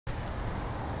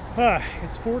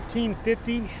It's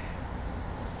 14:50.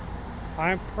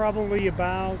 I'm probably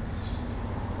about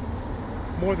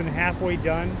more than halfway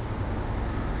done.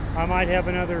 I might have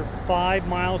another 5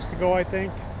 miles to go, I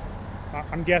think.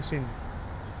 I'm guessing.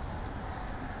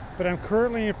 But I'm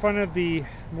currently in front of the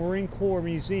Marine Corps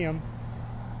Museum.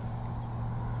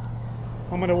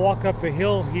 I'm going to walk up the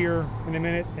hill here in a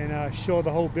minute and show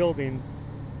the whole building.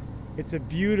 It's a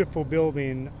beautiful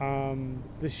building.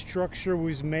 The structure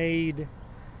was made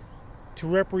to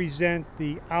represent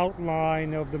the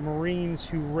outline of the Marines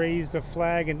who raised a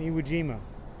flag in Iwo Jima.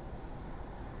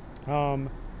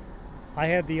 I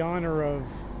had the honor of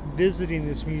visiting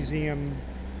this museum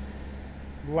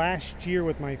last year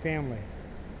with my family,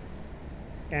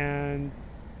 and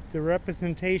the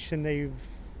representation they've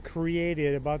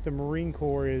created about the Marine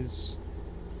Corps is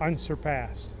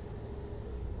unsurpassed.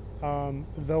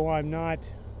 Though I'm not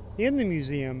in the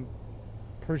museum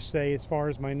per se as far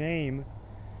as my name,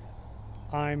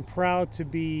 I'm proud to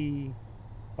be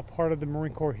a part of the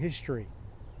Marine Corps history.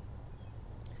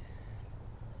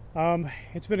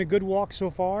 It's been a good walk so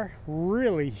far.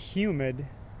 Really humid.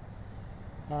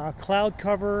 Cloud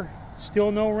cover, still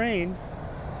no rain.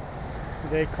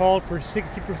 They called for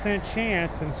 60%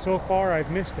 chance, and so far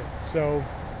I've missed it. So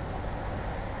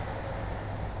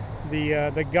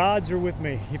the gods are with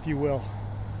me, if you will.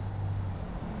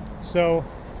 So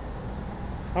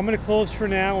I'm going to close for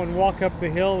now and walk up the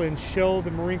hill and show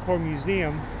the Marine Corps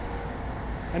Museum.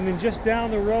 And then just down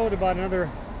the road, about another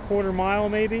quarter mile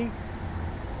maybe,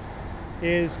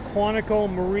 is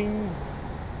Quantico Marine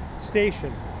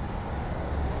Station.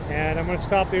 And I'm going to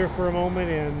stop there for a moment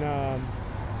and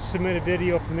submit a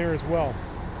video from there as well.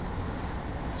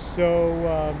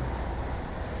 So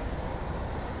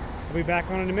I'll be back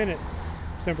on in a minute.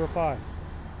 Semper Fi.